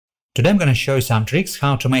Today I'm gonna show you some tricks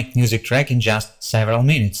how to make music track in just several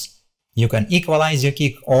minutes. You can equalize your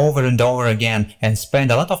kick over and over again and spend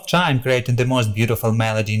a lot of time creating the most beautiful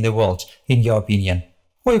melody in the world, in your opinion.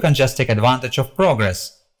 Or you can just take advantage of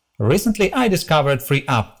progress. Recently I discovered a free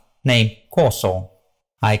app named CoSo.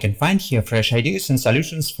 I can find here fresh ideas and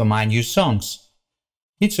solutions for my new songs.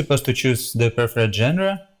 It's supposed to choose the preferred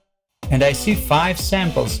genre, and I see 5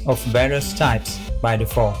 samples of various types by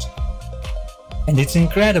default. And it's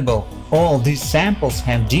incredible, all these samples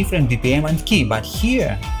have different BPM and key, but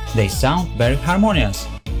here they sound very harmonious.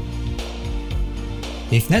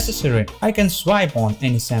 If necessary, I can swipe on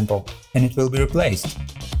any sample and it will be replaced.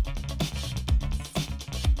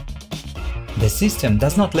 The system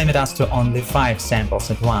does not limit us to only 5 samples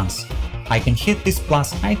at once. I can hit this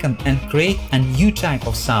plus icon and create a new type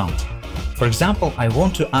of sound. For example, I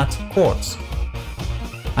want to add chords.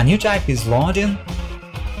 A new type is loading,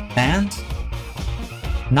 and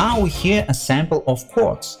now we hear a sample of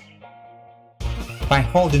chords. By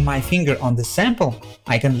holding my finger on the sample,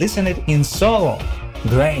 I can listen it in solo.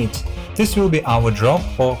 Great! This will be our drop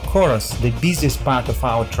or chorus, the busiest part of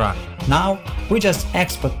our track. Now we just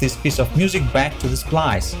export this piece of music back to the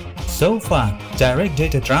Splice. So far, direct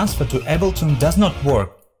data transfer to Ableton does not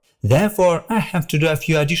work. Therefore, I have to do a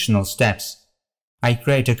few additional steps. I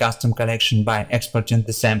create a custom collection by exporting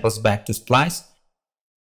the samples back to Splice,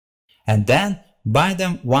 and then buy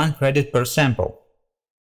them 1 credit per sample.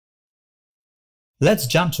 Let's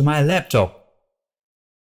jump to my laptop,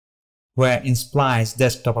 where in Splice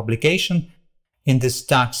desktop application, in the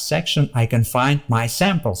stacks section I can find my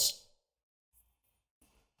samples.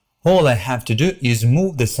 All I have to do is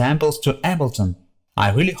move the samples to Ableton. I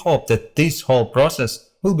really hope that this whole process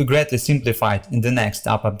will be greatly simplified in the next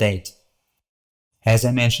app update. As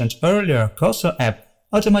I mentioned earlier, CoSo app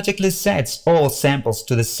automatically sets all samples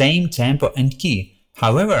to the same tempo and key.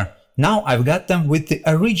 However, now I've got them with the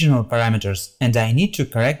original parameters and I need to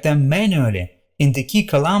correct them manually. In the key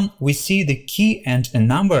column we see the key and a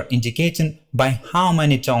number indicating by how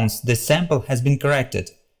many tones the sample has been corrected.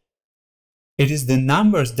 It is the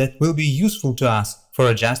numbers that will be useful to us for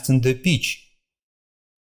adjusting the pitch.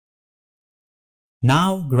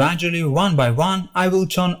 Now, gradually, one by one, I will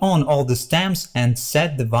turn on all the stems and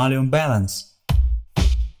set the volume balance.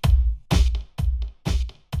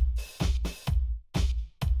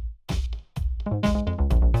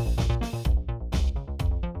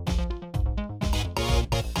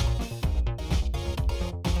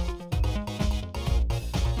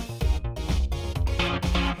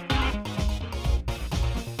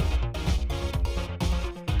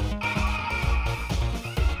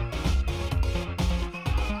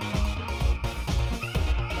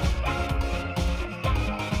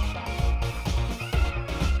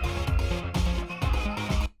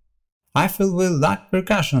 I feel we lack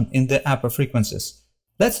percussion in the upper frequencies.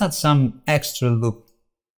 Let's add some extra loop.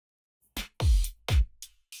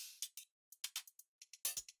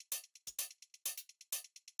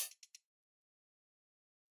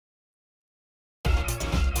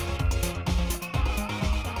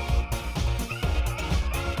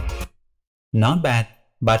 Not bad,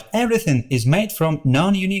 but everything is made from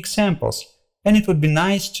non-unique samples, and it would be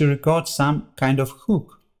nice to record some kind of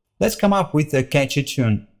hook. Let's come up with a catchy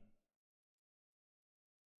tune.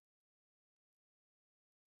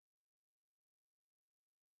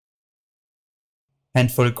 And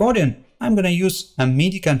for recording, I'm gonna use a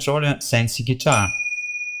MIDI controller Sensy Guitar.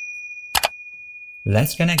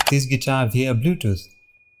 Let's connect this guitar via Bluetooth.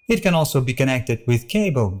 It can also be connected with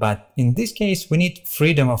cable, but in this case we need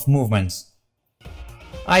freedom of movements.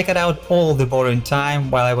 I cut out all the boring time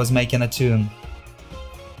while I was making a tune.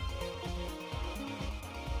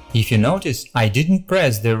 If you notice, I didn't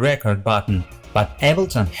press the record button, but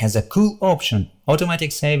Ableton has a cool option,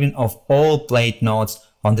 automatic saving of all played notes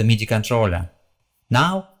on the MIDI controller.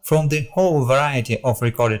 Now, from the whole variety of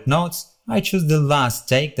recorded notes, I choose the last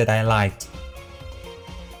take that I liked.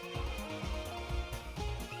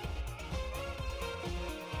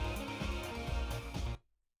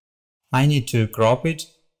 I need to crop it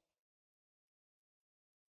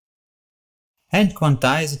and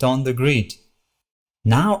quantize it on the grid.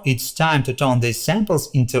 Now it's time to turn these samples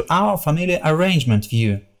into our familiar arrangement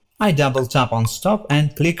view. I double tap on stop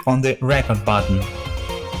and click on the record button.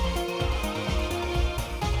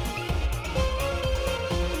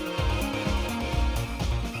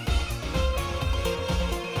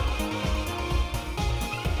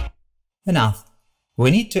 Enough.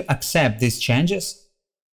 We need to accept these changes.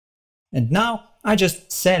 And now I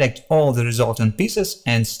just select all the resultant pieces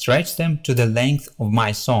and stretch them to the length of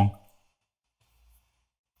my song.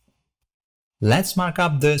 Let's mark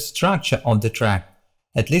up the structure of the track.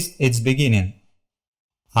 at least its beginning.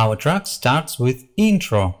 Our track starts with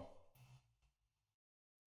intro,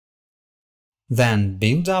 then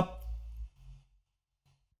build up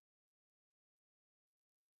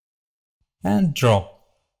and drop.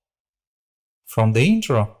 From the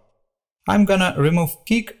intro, I'm gonna remove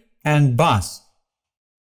kick and bass.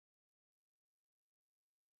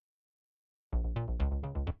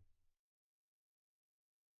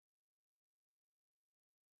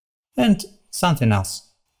 And something else.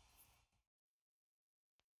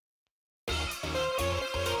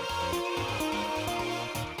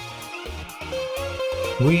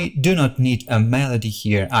 We do not need a melody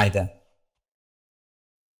here either.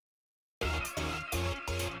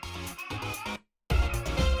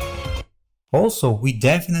 Also, we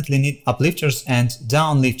definitely need uplifters and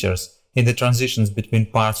downlifters in the transitions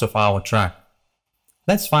between parts of our track.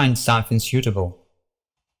 Let's find something suitable.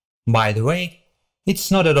 By the way,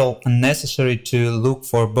 it's not at all unnecessary to look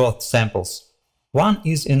for both samples. One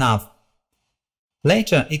is enough.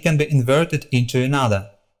 Later it can be inverted into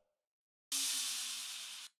another.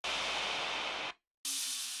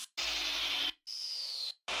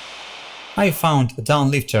 I found a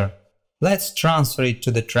downlifter. Let's transfer it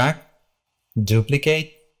to the track,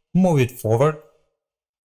 duplicate, move it forward,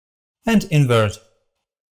 and invert.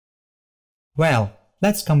 Well,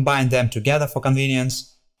 let's combine them together for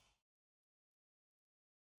convenience.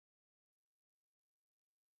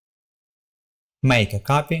 Make a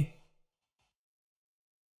copy.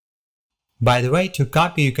 By the way, to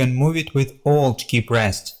copy you can move it with Alt key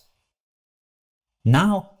pressed.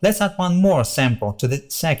 Now let's add one more sample to the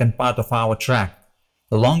second part of our track,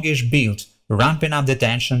 a longish build, ramping up the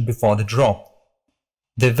tension before the drop.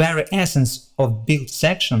 The very essence of build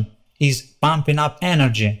section is pumping up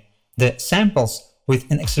energy. The samples with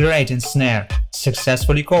an accelerating snare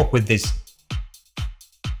successfully cope with this.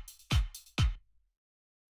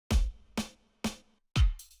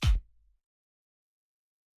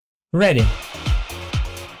 Ready.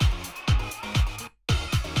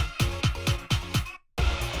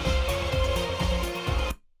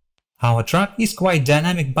 Our track is quite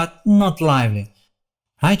dynamic but not lively.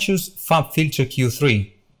 I choose FabFilter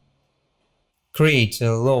Q3. Create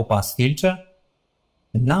a low-pass filter.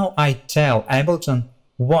 And now I tell Ableton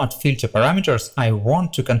what filter parameters I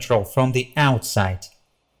want to control from the outside.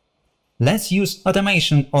 Let's use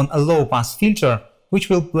automation on a low-pass filter, which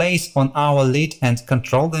will place on our lead and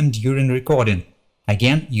control them during recording,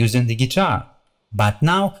 again using the guitar. But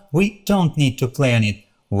now we don't need to play on it,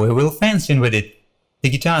 we will fancy with it. The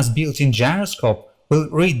guitar's built-in gyroscope will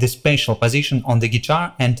read the spatial position on the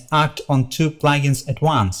guitar and act on two plugins at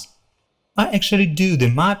once. I actually do the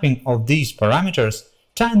mapping of these parameters,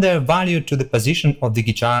 tying their value to the position of the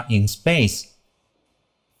guitar in space.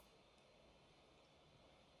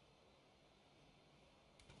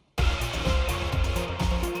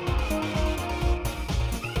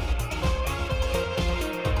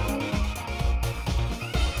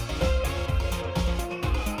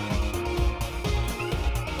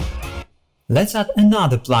 Let's add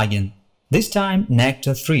another plugin, this time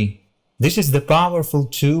Nectar 3. This is the powerful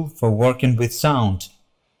tool for working with sound.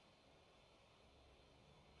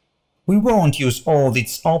 We won't use all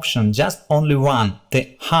its options, just only one,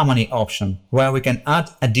 the harmony option, where we can add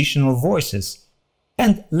additional voices.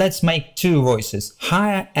 And let's make two voices,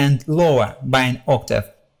 higher and lower by an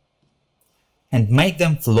octave, and make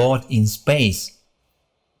them float in space.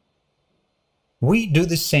 We do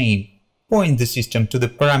the same. Point the system to the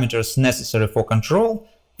parameters necessary for control,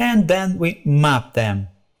 and then we map them.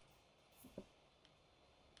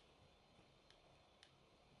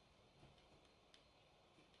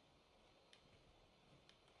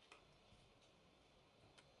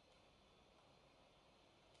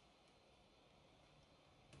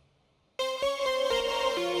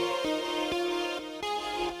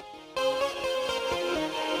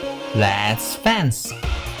 Let's fence!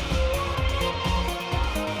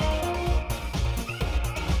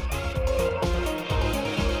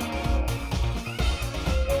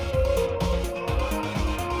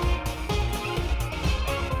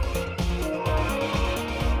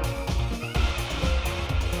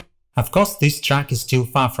 Of course, this track is still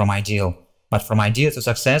far from ideal, but from idea to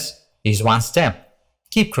success is one step.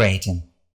 Keep creating.